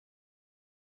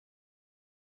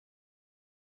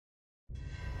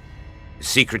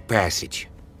Secret passage,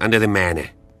 under the manor.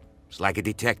 It's like a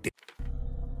detective.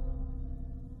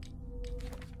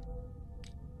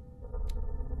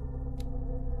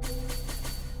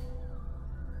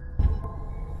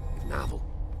 Novel.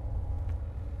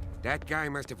 That guy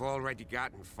must have already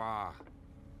gotten far.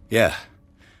 Yeah.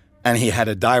 And he had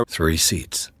a diary. 3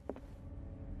 seats.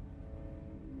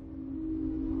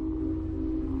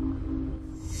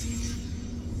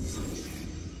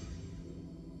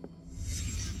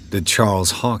 Did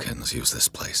Charles Hawkins use this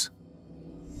place?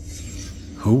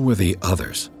 Who were the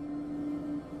others?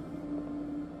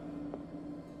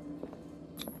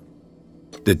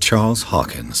 Did Charles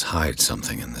Hawkins hide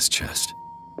something in this chest?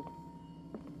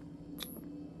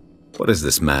 What is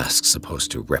this mask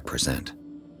supposed to represent?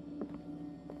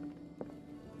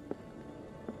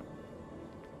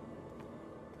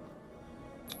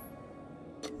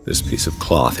 This piece of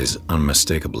cloth is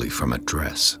unmistakably from a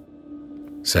dress.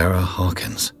 Sarah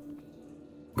Hawkins.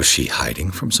 Was she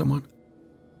hiding from someone?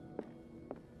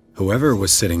 Whoever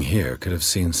was sitting here could have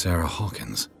seen Sarah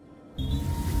Hawkins.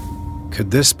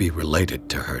 Could this be related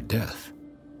to her death?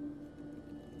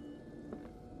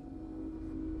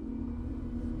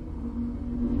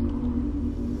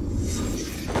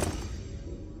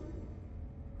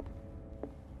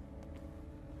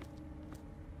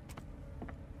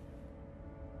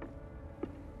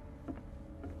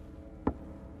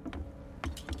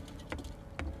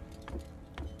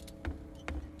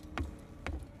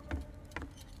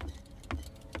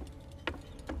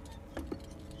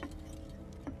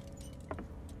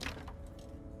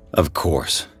 Of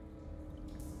course.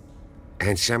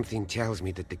 And something tells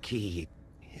me that the key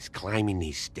is climbing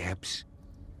these steps.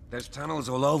 There's tunnels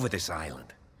all over this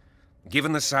island.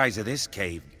 Given the size of this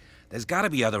cave, there's gotta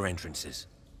be other entrances.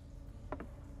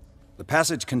 The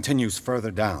passage continues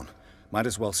further down. Might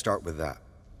as well start with that.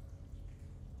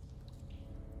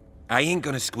 I ain't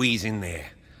gonna squeeze in there.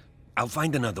 I'll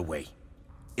find another way.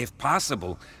 If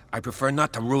possible, I prefer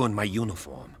not to ruin my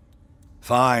uniform.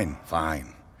 Fine,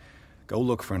 fine. Go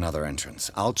look for another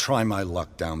entrance. I'll try my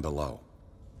luck down below.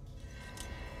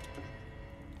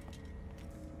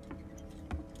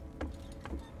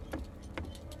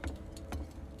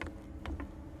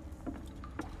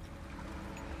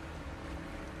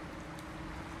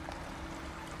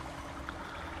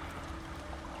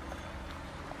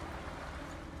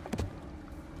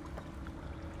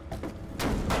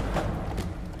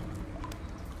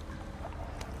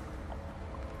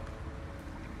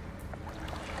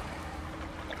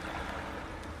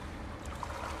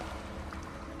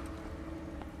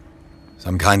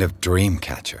 Some kind of dream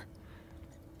catcher.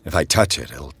 If I touch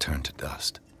it, it'll turn to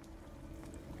dust.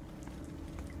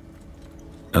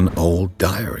 An old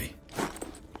diary.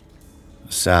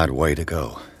 A sad way to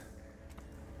go.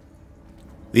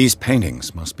 These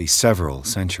paintings must be several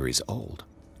centuries old.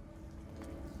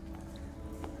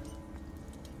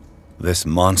 This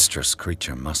monstrous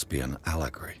creature must be an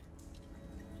allegory.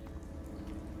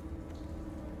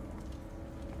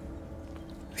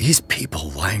 These people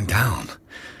lying down.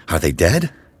 Are they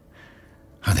dead?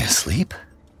 Are they asleep?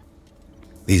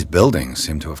 These buildings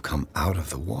seem to have come out of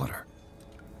the water.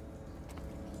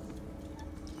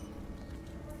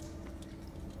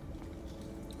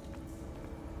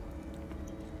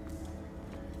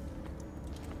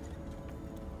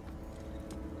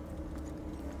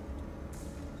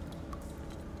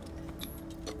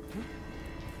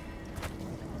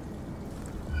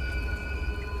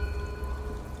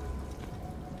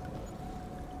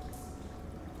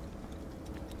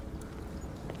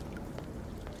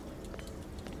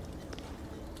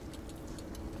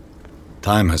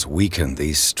 Time has weakened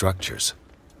these structures.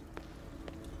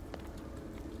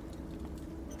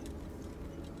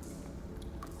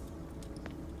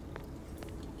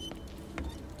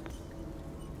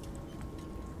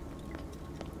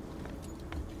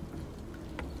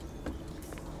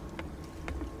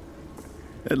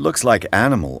 It looks like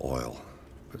animal oil,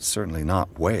 but certainly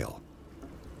not whale.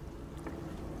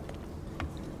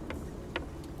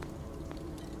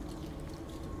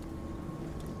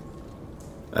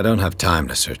 I don't have time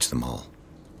to search them all.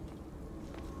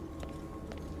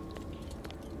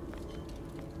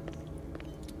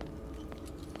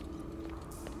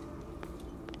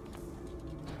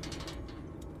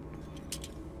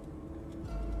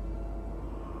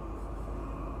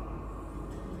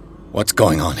 What's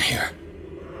going on here?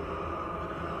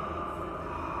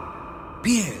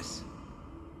 Piers!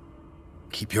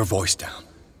 Keep your voice down.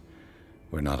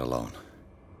 We're not alone.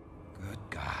 Good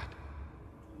God.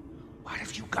 What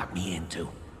have you got me into?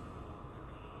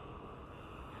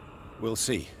 We'll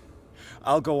see.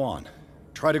 I'll go on.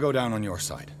 Try to go down on your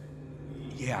side.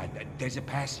 Yeah, there's a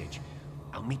passage.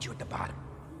 I'll meet you at the bottom.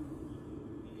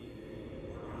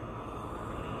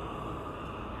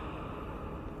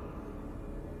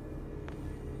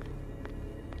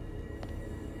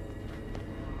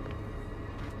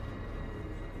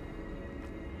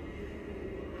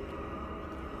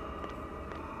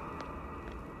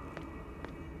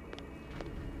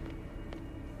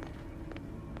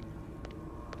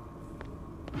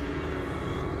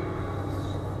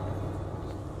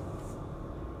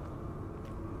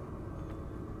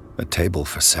 A table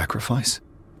for sacrifice?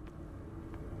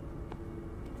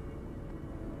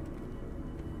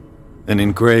 An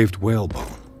engraved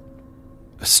whalebone.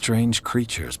 A strange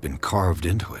creature has been carved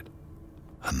into it.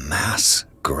 A mass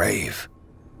grave.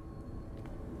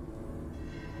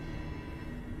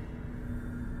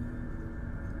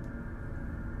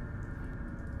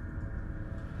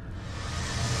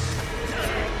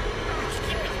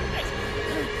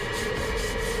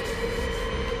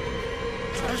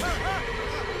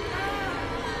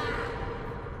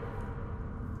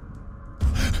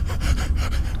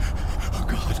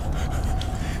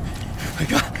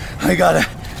 I got it.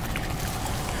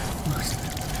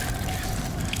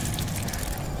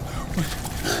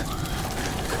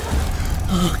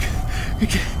 Oh,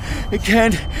 I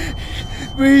can't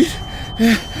breathe.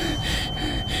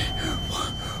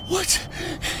 What's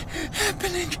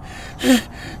happening?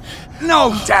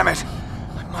 No, damn it!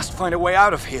 I must find a way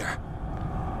out of here.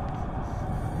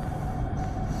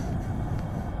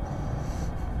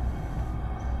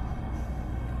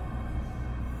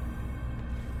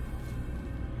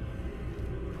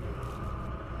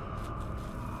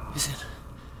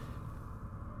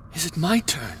 Is it my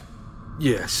turn?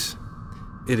 Yes,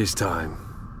 it is time.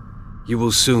 You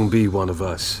will soon be one of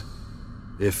us,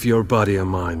 if your body and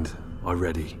mind are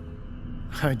ready.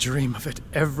 I dream of it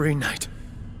every night.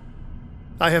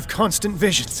 I have constant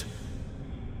visions.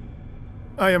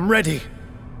 I am ready.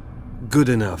 Good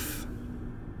enough.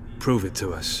 Prove it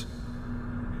to us.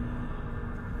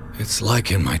 It's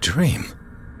like in my dream.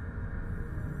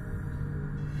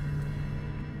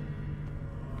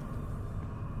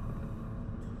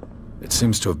 It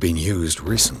seems to have been used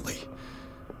recently.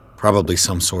 Probably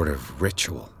some sort of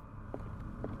ritual.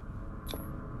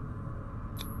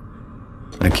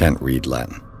 I can't read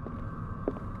Latin.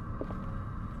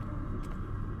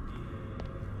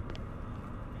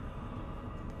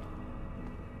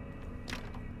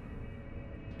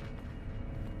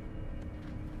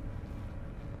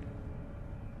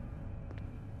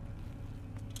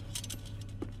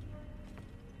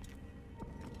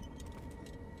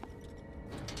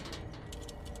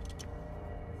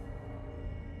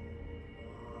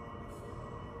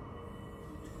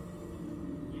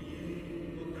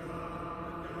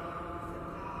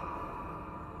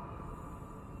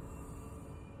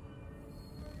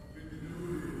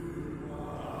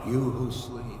 You who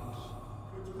sleeps,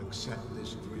 accept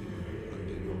this dream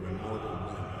under your immortal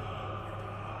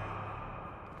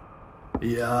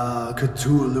name. Ya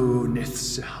Cthulhu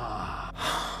Mythos.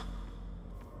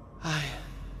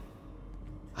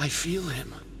 I feel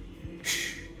him.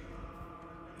 Shh.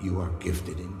 You are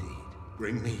gifted indeed.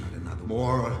 Bring me another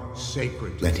more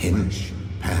sacred. Let him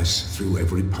pass through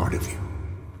every part of you.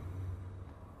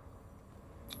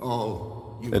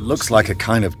 All you It looks like a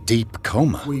kind of deep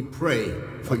coma. we pray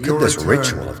for What your could this return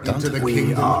ritual have done into to the them?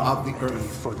 kingdom We are of the ready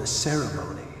earth. for the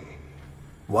ceremony.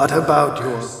 What about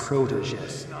your protege?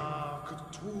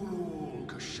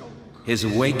 His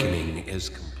awakening is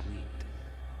complete.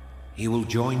 He will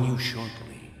join you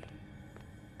shortly.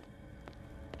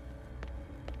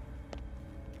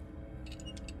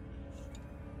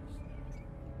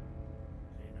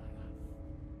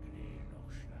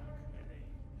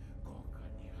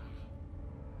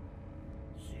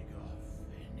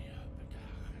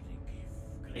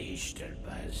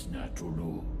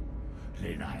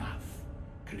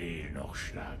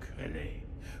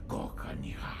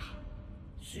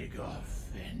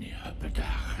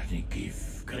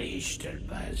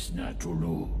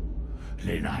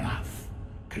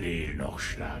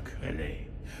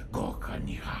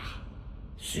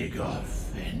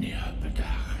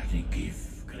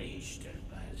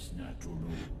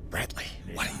 Bradley,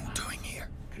 what are you doing here?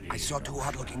 I saw two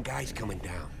odd-looking guys coming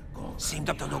down. Seemed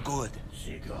up to no good.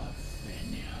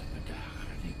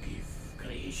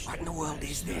 What in the world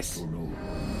is this?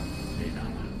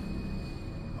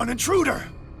 An intruder!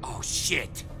 Oh,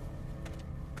 shit!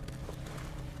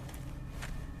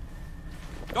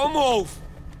 Don't move!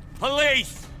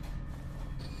 Police!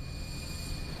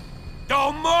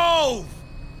 Don't move!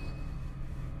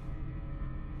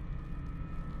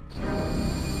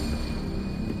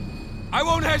 I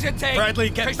won't hesitate! Bradley,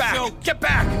 get to back! shoot. Get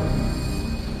back!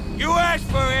 You asked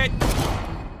for it!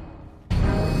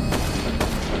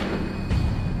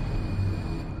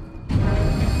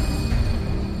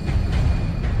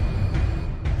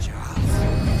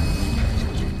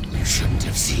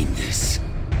 seen this.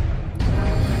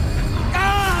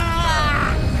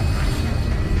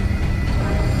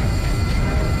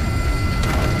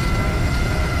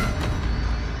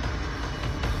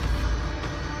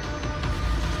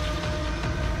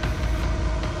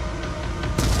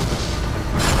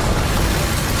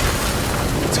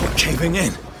 It's all caving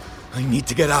in. I need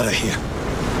to get out of here.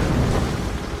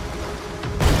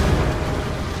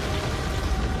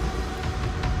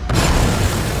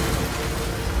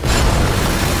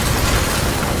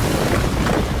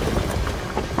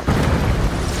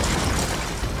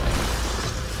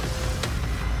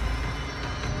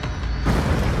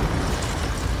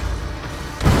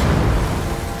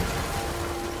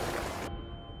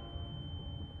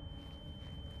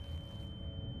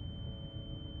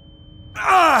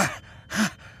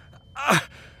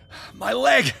 My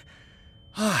leg!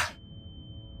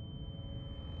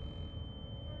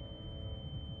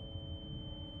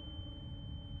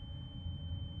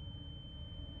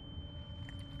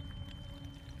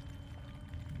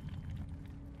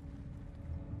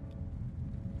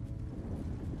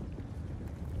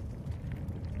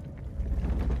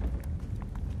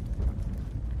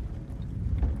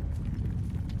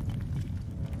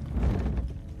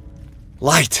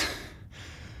 Light!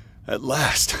 At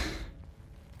last.